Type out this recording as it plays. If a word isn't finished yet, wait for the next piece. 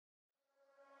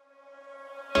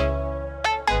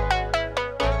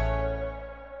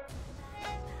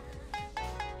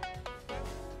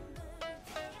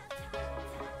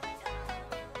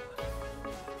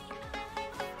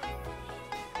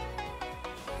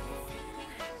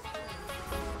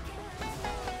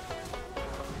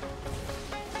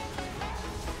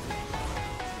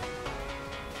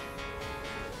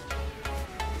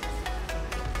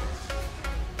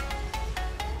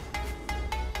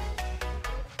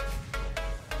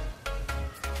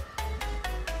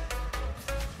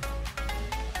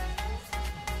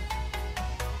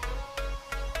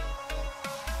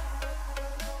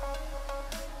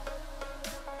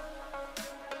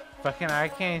Fucking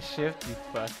arcane shift, you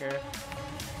fucker.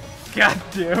 God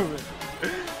damn it.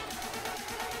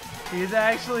 He's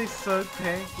actually so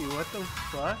tanky. What the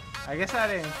fuck? I guess I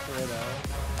didn't clear though.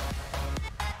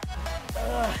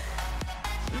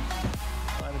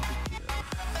 What a big deal.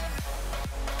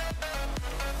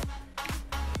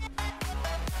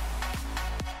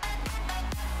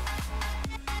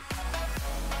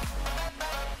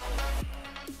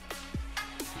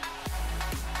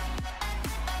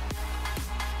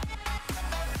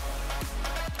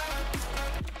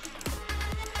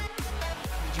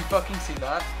 Did you fucking see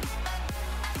that?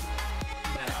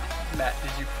 Matt,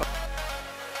 did you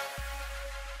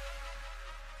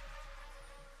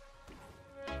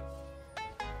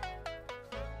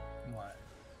What?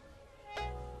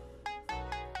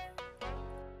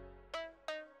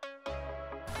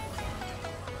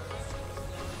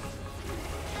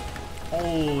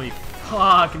 Holy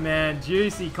fuck, man.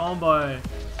 Juicy combo.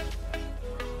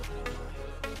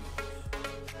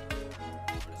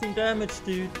 Some damage,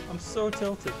 dude. I'm so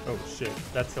tilted. Oh shit,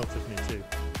 that tilted me too.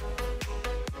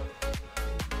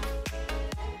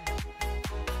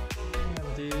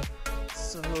 Damn, dude.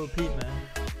 So OP, man.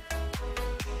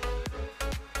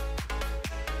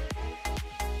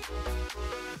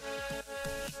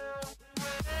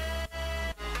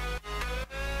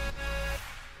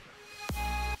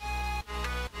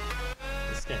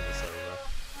 This game is so rough.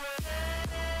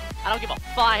 I don't give a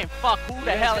flying fuck who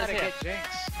the hell is here. Jinx.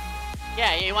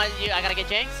 Yeah, you want I gotta get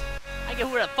Jinx? I get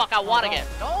who the fuck I wanna get.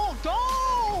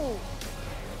 Don't!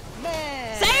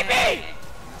 Man! Save me!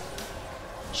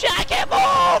 Shit, I can't move!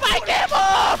 I can't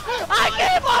move! I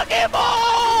can't fucking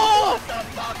move! What the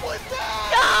fuck was that?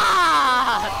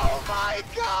 God! Oh my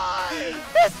god!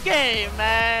 This game,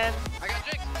 man! I got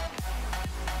Jinx!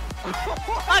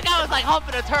 My guy was like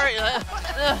humping a turret.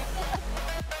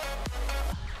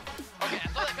 Okay, I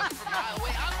saw that coming from a mile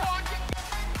away. I'm walking!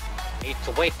 Need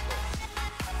to wait.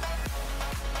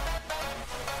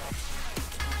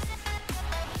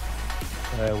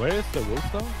 Where is the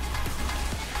wolf though?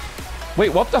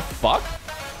 Wait, what the fuck?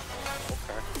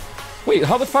 Okay. Wait,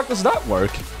 how the fuck does that work?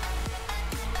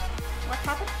 What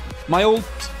happened? My ult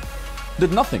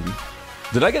did nothing.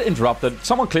 Did I get interrupted?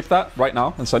 Someone clip that right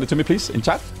now and send it to me, please, in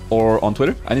chat or on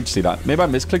Twitter. I need to see that. Maybe I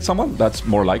misclicked someone. That's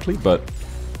more likely, but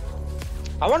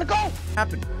I want to go.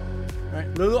 Happened. All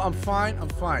right, Lulu, I'm fine. I'm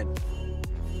fine.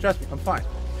 Trust me, I'm fine.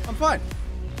 I'm fine.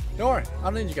 Don't worry. I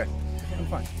don't need you guys. I'm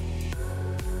fine.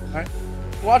 All right.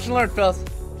 Watch and learn, fellas.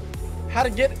 How to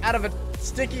get out of a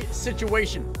sticky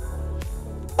situation.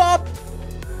 Bop!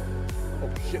 Oh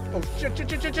shit! Oh shit!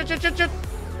 Shit!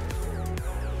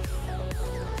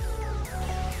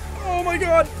 Oh my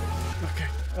god! Okay.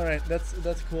 All right.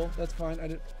 That's cool. That's fine. I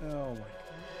didn't. Oh my.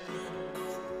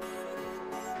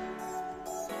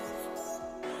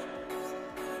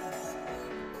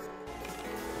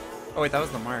 Oh wait, that was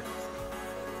the mark.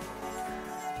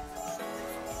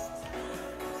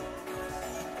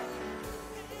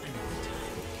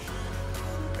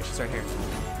 She's right here.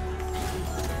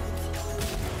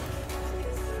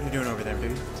 What are you doing over there,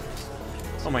 dude?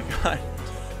 Oh my god.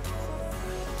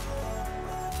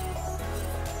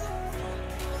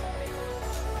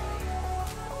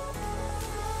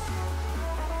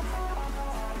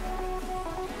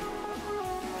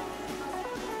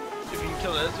 If you can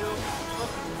kill Ezreal.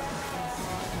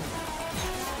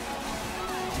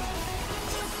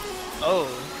 Oh,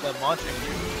 that monster.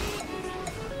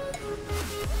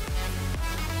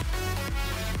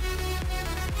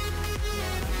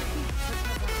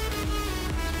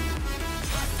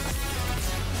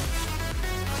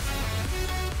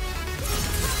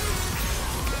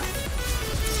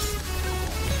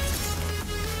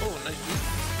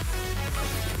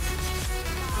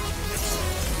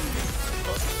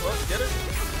 Get it?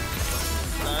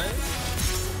 Nice.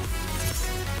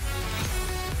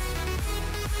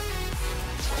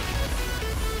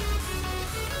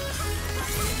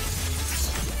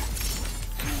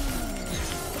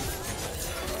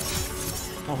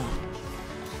 Oh.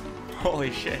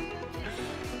 Holy shit.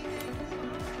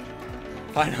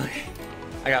 Finally.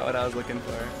 I got what I was looking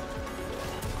for.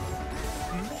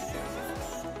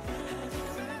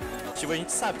 Tipo, a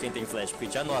gente sabe quem tem flash, porque a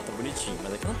gente anota bonitinho,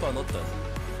 mas é que eu não tô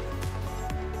anotando.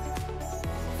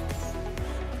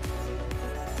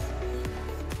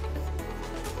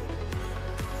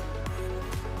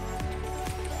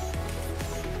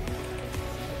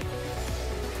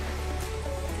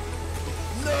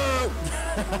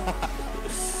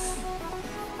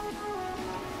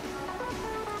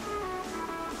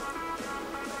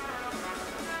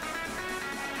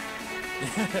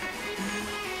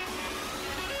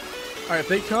 All right, if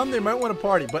they come, they might want to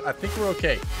party, but I think we're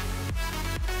okay.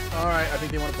 Alright, I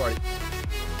think they want to party.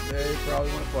 They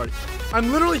probably want to party.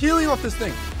 I'm literally healing off this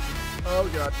thing. Oh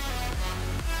god.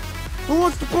 Who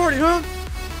wants to party, huh?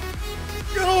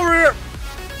 Get over here!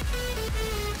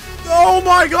 Oh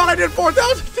my god, I did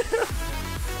 4,000 damage!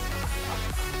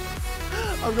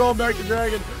 I'm going back to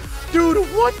Dragon. Dude,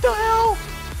 what the hell?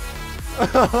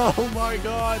 Oh my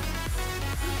god.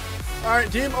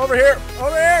 Alright, team, over here!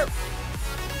 Over here!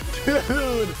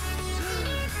 Dude!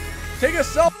 Take a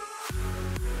selfie!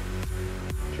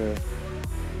 True.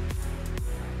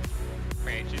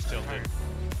 Man, she's still here.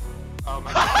 Oh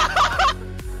my god.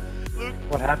 Luke,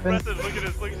 What happened? Preston, look at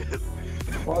this, look at this.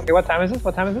 Well, okay, what time is this?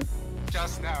 What time is it?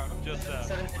 Just now. Just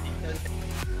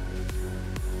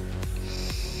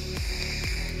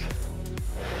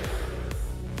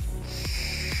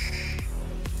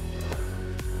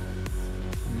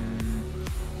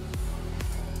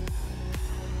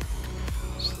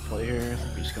Just the play here.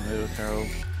 I'm just gonna hit with Harold.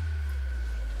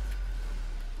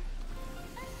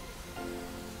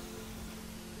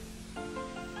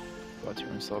 Got you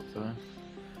himself though.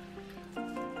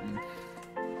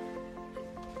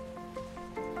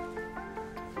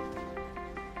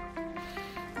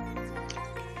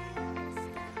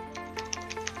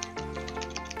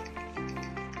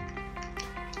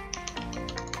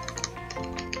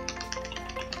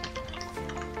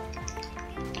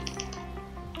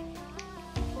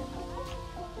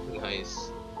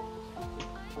 Nice.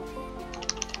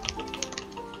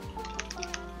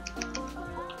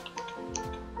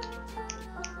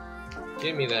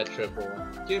 Give me that triple.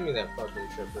 Give me that fucking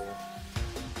triple.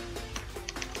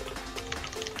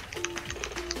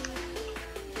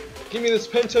 Give me this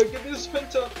penta. Give me this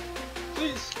penta.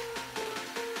 Please.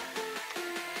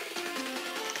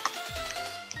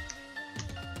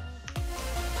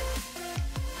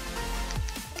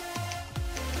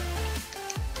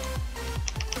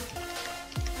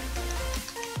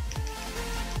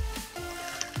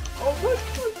 Oh my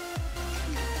god.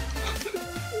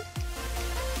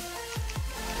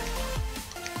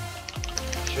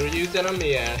 Should've used that on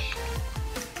me, Ash.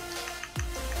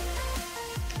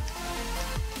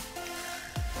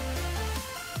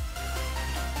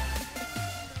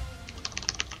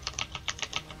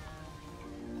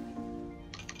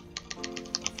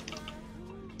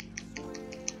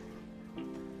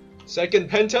 Second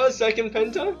penta? Second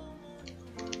penta?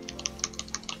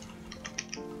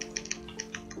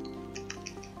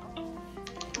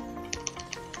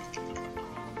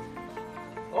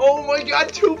 Oh my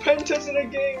god, 2 pentas in a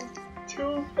game!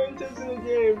 2 pentas in a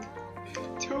game!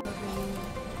 2.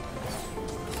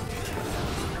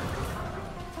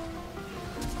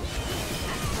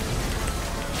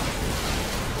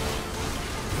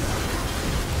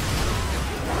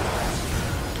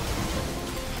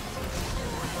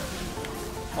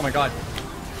 Oh my god.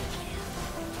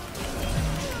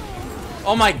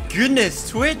 Oh my goodness,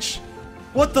 Twitch!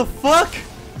 What the fuck?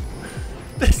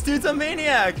 This dude's a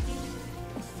maniac!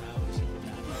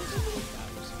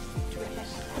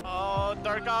 Oh,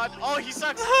 Dark God. Oh, he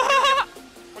sucks.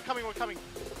 We're coming, we're coming.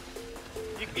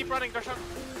 You can keep running, Darshan.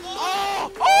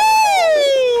 Oh!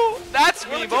 Oh! That's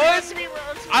me, Run to boys! run to me,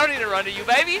 run to me. I don't need to run to you,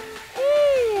 baby!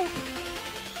 Ooh!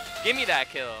 Give me that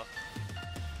kill.